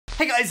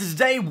Hey guys,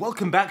 today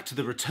welcome back to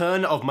the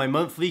return of my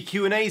monthly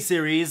Q&A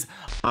series,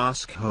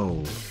 Ask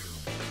Hole.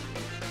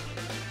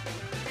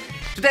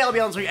 Today I'll be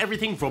answering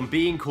everything from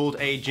being called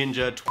a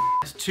ginger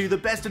twat to the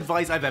best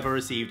advice I've ever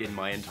received in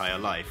my entire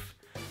life.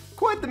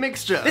 Quite the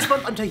mixture. This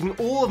month I'm taking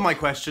all of my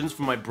questions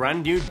from my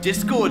brand new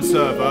Discord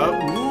server.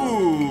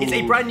 Ooh. It's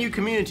a brand new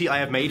community I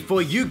have made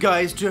for you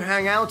guys to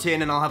hang out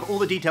in, and I'll have all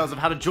the details of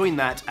how to join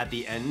that at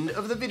the end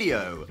of the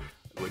video,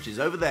 which is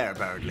over there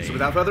apparently. So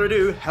without further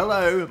ado,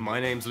 hello, my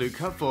name's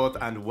Cutforth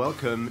and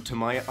welcome to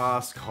my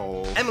Ask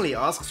Hole. Emily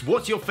asks,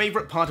 what's your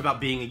favorite part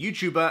about being a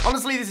YouTuber?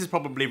 Honestly, this is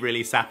probably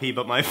really sappy,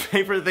 but my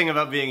favorite thing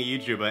about being a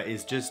YouTuber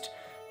is just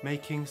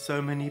making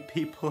so many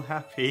people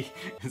happy.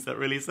 Is that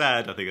really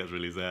sad? I think that's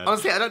really sad.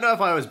 Honestly, I don't know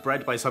if I was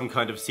bred by some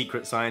kind of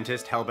secret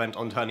scientist hellbent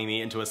on turning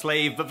me into a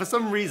slave, but for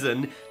some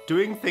reason,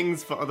 doing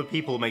things for other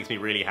people makes me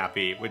really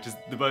happy, which is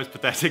the most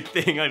pathetic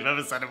thing I've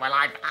ever said in my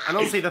life. And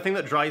honestly, the thing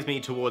that drives me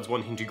towards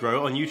wanting to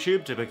grow on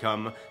YouTube, to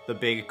become the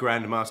big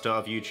grandmaster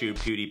of YouTube,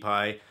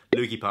 PewDiePie,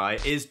 Lukey Pie,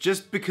 is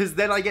just because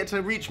then I get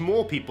to reach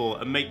more people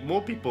and make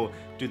more people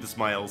do the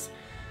smiles.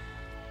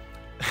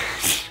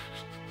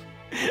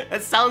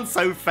 It sounds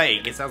so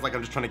fake. It sounds like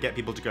I'm just trying to get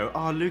people to go,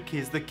 oh, Luke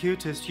is the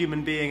cutest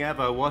human being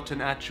ever, what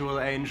an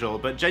actual angel.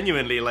 But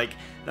genuinely, like,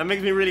 that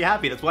makes me really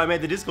happy. That's why I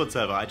made the Discord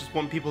server. I just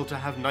want people to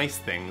have nice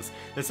things.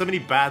 There's so many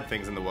bad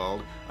things in the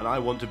world, and I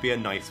want to be a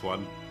nice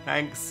one.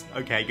 Thanks.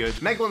 Okay,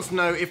 good. Meg wants to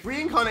know, if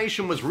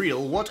reincarnation was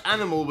real, what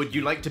animal would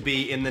you like to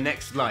be in the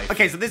next life?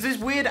 Okay, so there's this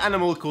weird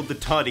animal called the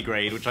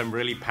tardigrade, which I'm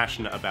really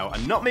passionate about,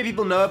 and not many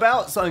people know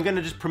about, so I'm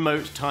gonna just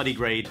promote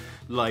tardigrade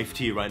life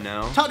to you right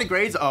now.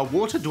 Tardigrades are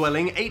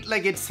water-dwelling,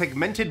 eight-legged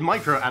segmented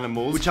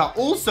micro-animals, which are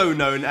also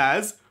known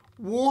as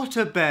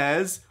water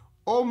bears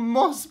or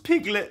moss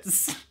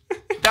piglets.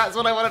 That's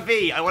what I want to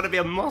be. I want to be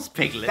a moss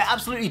piglet. They're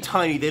absolutely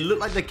tiny. They look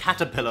like the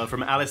caterpillar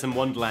from Alice in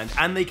Wonderland,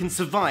 and they can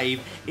survive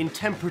in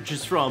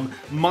temperatures from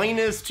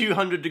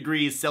 -200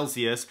 degrees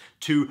Celsius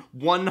to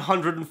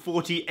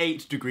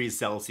 148 degrees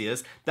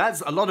Celsius.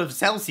 That's a lot of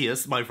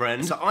Celsius, my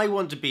friend. So I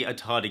want to be a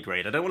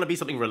tardigrade. I don't want to be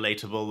something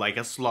relatable like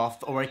a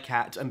sloth or a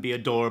cat and be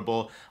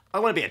adorable. I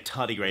want to be a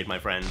tardigrade, my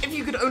friend. If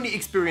you could only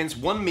experience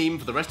one meme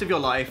for the rest of your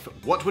life,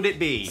 what would it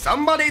be?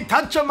 Somebody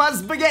touch my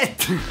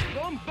spaghetti!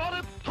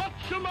 Somebody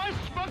touch my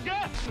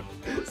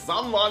spaghetti!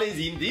 Someone is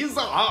in this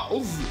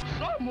house!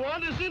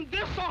 Someone is in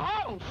this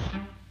house!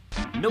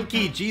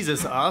 Milky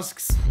Jesus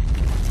asks,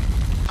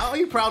 are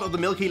you proud of the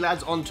Milky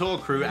Lads on Tour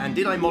crew, and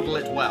did I model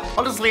it well?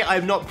 Honestly,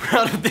 I'm not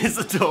proud of this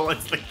at all.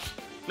 It's like,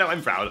 no,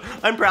 I'm proud.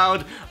 I'm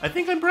proud. I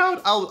think I'm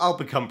proud. I'll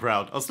become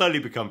proud. I'll slowly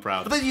become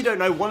proud. For those of you who don't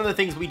know, one of the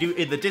things we do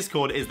in the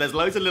Discord is there's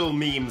loads of little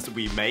memes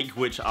we make,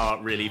 which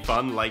are really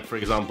fun. Like, for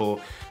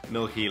example,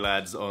 Milky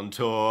Lads on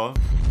Tour.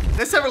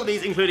 There's several of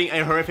these, including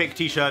a horrific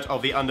t-shirt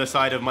of the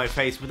underside of my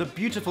face with a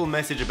beautiful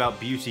message about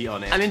beauty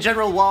on it. And in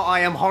general, while I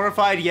am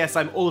horrified, yes,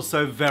 I'm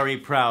also very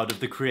proud of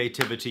the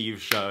creativity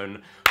you've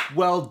shown.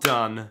 Well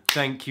done.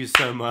 Thank you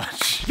so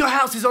much. Your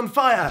house is on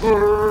fire!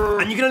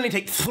 And you can only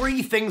take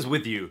 3 things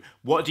with you.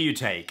 What do you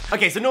take?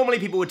 Okay, so normally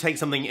people would take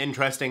something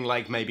interesting,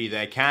 like maybe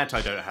their cat. I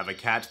don't have a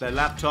cat. Their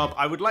laptop.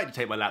 I would like to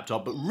take my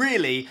laptop, but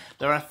really,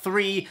 there are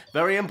 3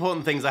 very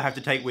important things I have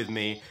to take with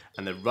me,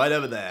 and they're right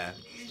over there.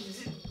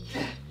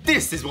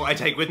 This is what I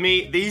take with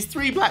me, these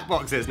 3 black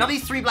boxes. Now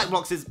these 3 black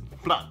boxes,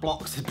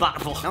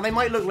 now they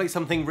might look like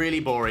something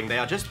really boring. They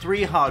are just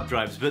 3 hard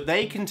drives, but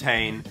they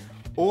contain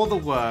all the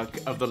work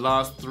of the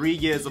last 3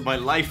 years of my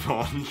life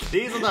on.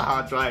 These are the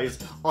hard drives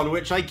on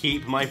which I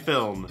keep my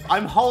film.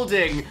 I'm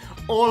holding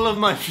all of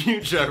my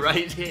future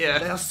right here.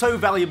 They are so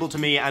valuable to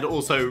me, and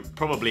also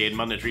probably in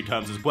monetary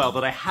terms as well,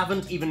 that I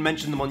haven't even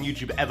mentioned them on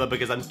YouTube ever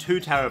because I'm too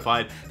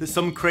terrified that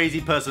some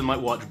crazy person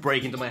might watch,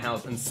 break into my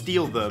house and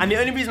steal them. And the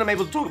only reason I'm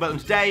able to talk about them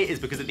today is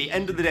because at the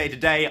end of the day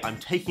today, I'm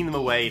taking them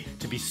away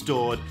to be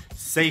stored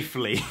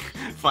safely.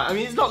 Fine. I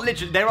mean, it's not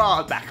literally, there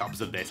are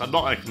backups of this. I'm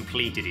not a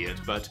complete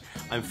idiot, but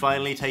I'm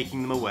finally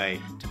taking them away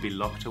to be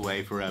locked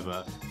away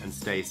forever and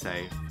stay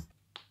safe.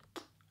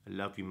 I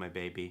love you, my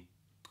baby.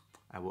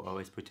 I will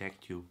always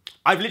protect you.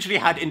 I've literally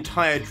had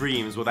entire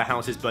dreams where the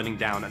house is burning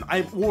down and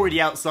I'm already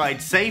outside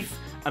safe,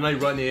 and I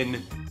run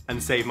in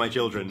and save my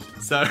children.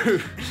 So,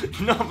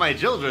 not my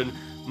children,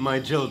 my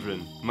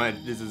children.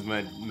 This is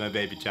my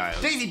baby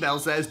child. Daisy Bell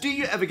says, do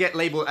you ever get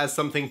labeled as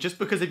something just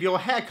because of your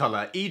hair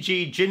color,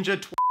 e.g. ginger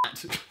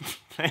twat?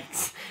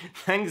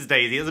 Thanks,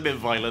 Daisy. That's a bit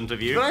violent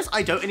of you. To be honest,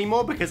 I don't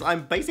anymore because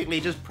I'm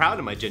basically just proud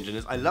of my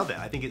gingerness. I love it.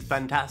 I think it's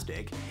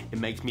fantastic. It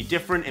makes me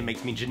different. It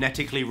makes me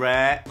genetically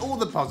rare. All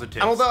the positives.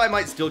 And although I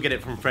might still get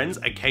it from friends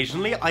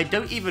occasionally, I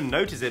don't even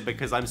notice it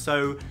because I'm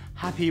so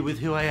happy with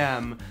who I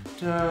am.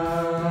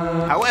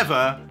 Duh.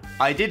 However,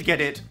 I did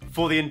get it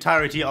for the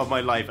entirety of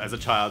my life as a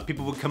child.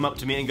 People would come up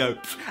to me and go,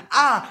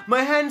 ah,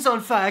 my hand's on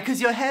fire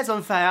because your hair's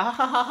on fire.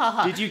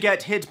 Did you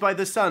get hit by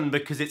the sun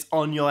because it's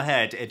on your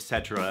head,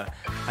 etc.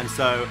 And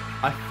so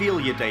I feel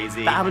you,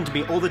 Daisy. That happened to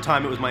me all the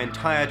time. It was my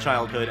entire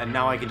childhood, and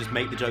now I can just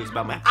make the jokes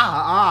about my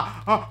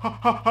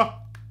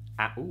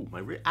Ooh,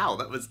 ow,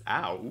 that was,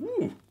 ow,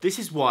 ooh. This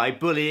is why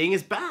bullying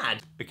is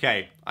bad.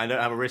 Okay, I don't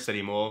have a wrist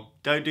anymore.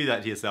 Don't do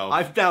that to yourself.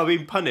 I've now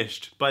been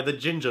punished by the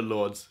ginger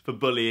lords for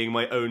bullying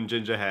my own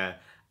ginger hair.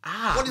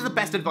 What is the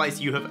best advice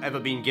you have ever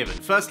been given?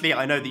 Firstly,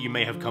 I know that you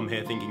may have come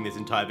here thinking this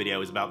entire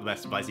video is about the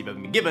best advice you've ever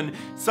been given,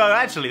 so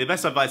actually the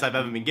best advice I've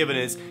ever been given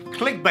is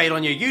clickbait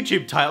on your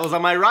YouTube titles,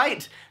 am I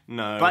right?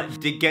 No. But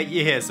did get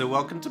you here, so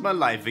welcome to my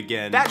life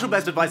again. The actual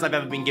best advice I've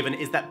ever been given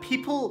is that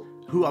people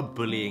who are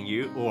bullying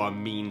you, or are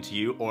mean to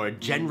you, or in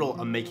general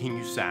are making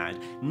you sad,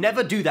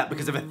 never do that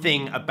because of a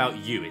thing about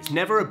you. It's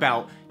never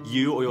about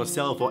you or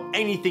yourself or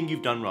anything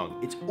you've done wrong.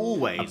 It's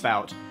always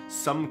about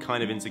some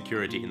kind of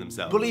insecurity in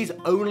themselves. Bullies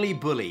only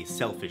bully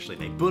selfishly.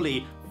 They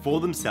bully for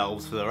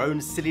themselves, for their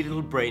own silly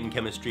little brain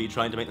chemistry,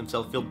 trying to make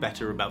themselves feel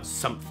better about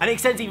something. And it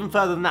extends even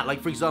further than that.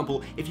 Like, for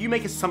example, if you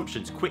make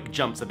assumptions, quick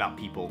jumps about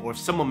people, or if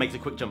someone makes a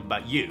quick jump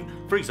about you,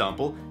 for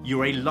example,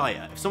 you're a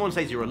liar. If someone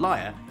says you're a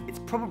liar, it's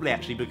probably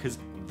actually because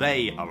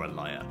they are a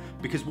liar.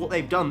 Because what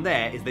they've done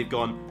there is they've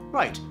gone,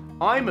 right,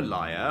 I'm a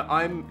liar,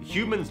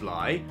 humans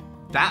lie,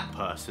 that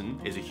person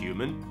is a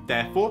human,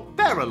 therefore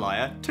they're a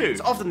liar too.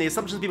 So often the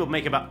assumptions people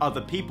make about other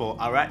people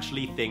are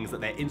actually things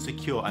that they're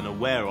insecure and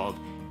aware of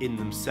in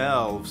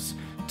themselves.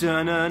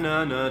 That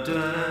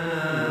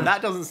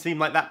doesn't seem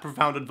like that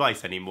profound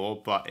advice anymore,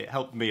 but it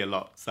helped me a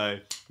lot, so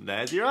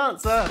there's your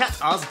answer. Kat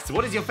asks,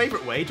 what is your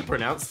favourite way to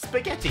pronounce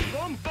spaghetti?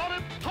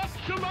 Somebody touch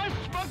my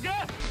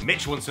spaghetti!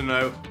 Mitch wants to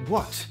know,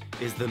 what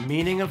is the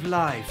meaning of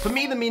life? For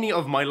me, the meaning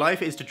of my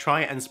life is to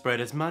try and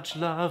spread as much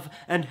love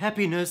and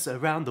happiness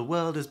around the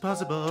world as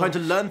possible. Trying to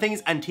learn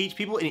things and teach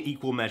people in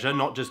equal measure,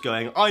 not just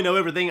going, I know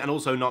everything, and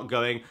also not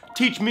going,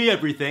 teach me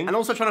everything. And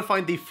also trying to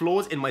find the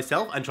flaws in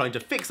myself and trying to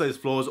fix those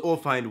flaws or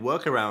find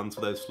workarounds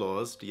for those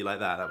flaws. Do you like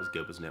that? That was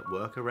good, wasn't it?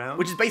 Workaround?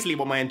 Which is basically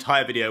what my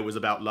entire video was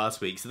about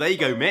last week. So there you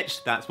go,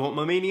 Mitch. That's what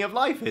my meaning of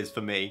life is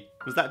for me.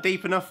 Was that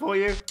deep enough for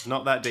you?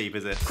 Not that deep,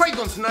 is it? Craig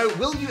wants to know,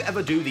 will you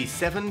ever do the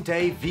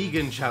 7-day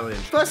vegan challenge?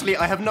 Firstly,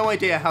 I have no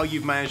idea how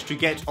you've managed to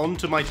get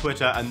onto my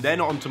Twitter and then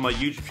onto my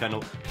YouTube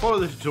channel, follow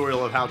the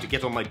tutorial of how to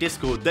get on my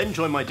Discord, then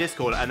join my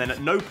Discord, and then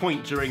at no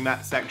point during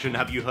that section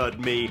have you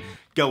heard me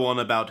go on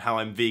about how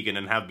I'm vegan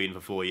and have been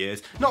for 4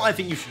 years. Not I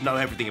think you should know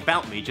everything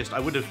about me, just I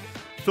would have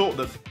thought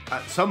that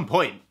at some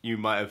point you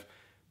might have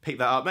picked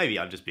that up. Maybe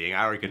I'm just being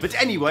arrogant. But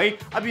anyway,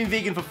 I've been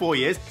vegan for 4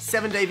 years,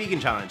 7-day vegan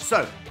challenge.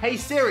 So, hey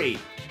Siri,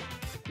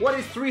 what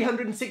is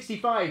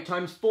 365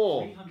 times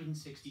 4?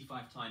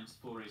 365 times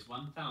 4 is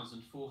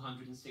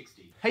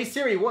 1,460. Hey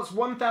Siri, what's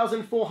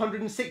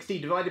 1,460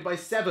 divided by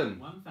 7?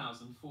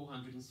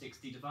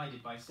 1,460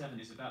 divided by 7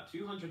 is about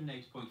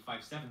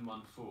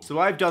 208.5714. So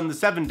I've done the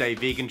 7-day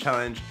vegan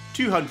challenge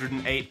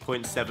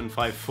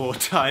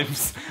 208.754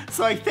 times.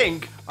 So I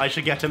think I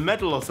should get a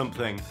medal or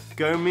something.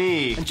 Go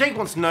me. And Jake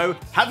wants to know,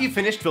 have you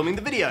finished filming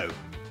the video?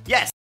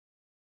 Yes.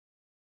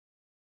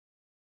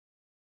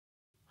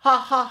 Ha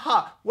ha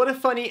ha, what a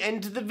funny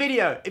end to the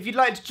video. If you'd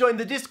like to join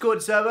the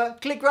Discord server,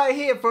 click right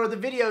here for the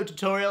video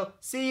tutorial.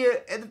 See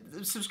you,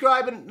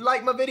 subscribe and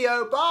like my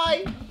video,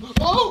 bye!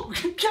 Oh,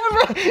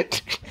 camera!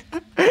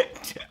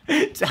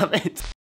 Damn it.